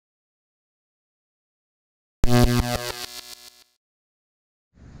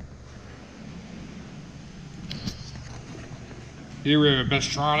Here we have a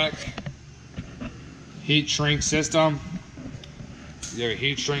Bestronic heat shrink system. You have a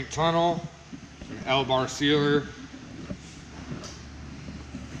heat shrink tunnel, an L-bar sealer.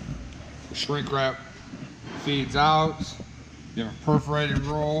 The shrink wrap feeds out. You have a perforated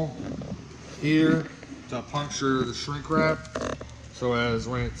roll here to puncture the shrink wrap, so as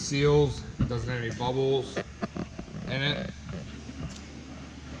when it seals, it doesn't have any bubbles in it.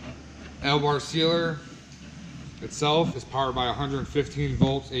 L-bar sealer itself is powered by 115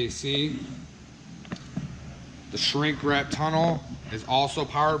 volts AC. The shrink wrap tunnel is also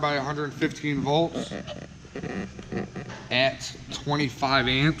powered by 115 volts at 25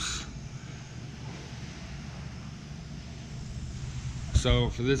 amps.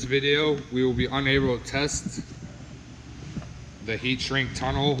 So for this video, we will be unable to test the heat shrink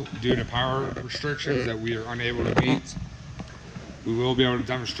tunnel due to power restrictions that we are unable to meet. We will be able to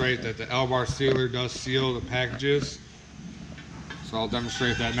demonstrate that the L-bar sealer does seal the packages. So I'll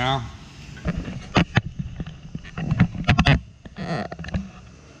demonstrate that now.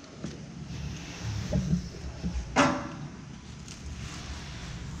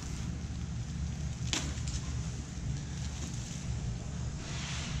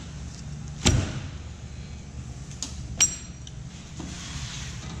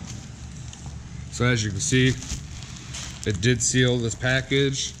 So as you can see, it did seal this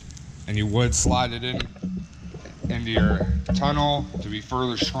package, and you would slide it into your tunnel to be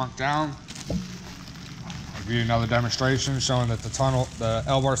further shrunk down. I'll give you another demonstration showing that the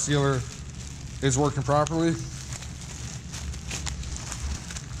L-bar sealer is working properly.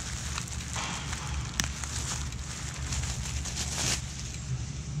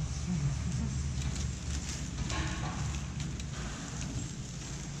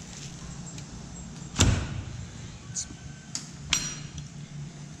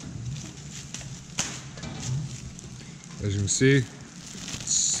 As you can see,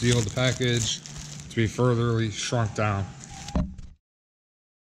 sealed the package to be furtherly shrunk down.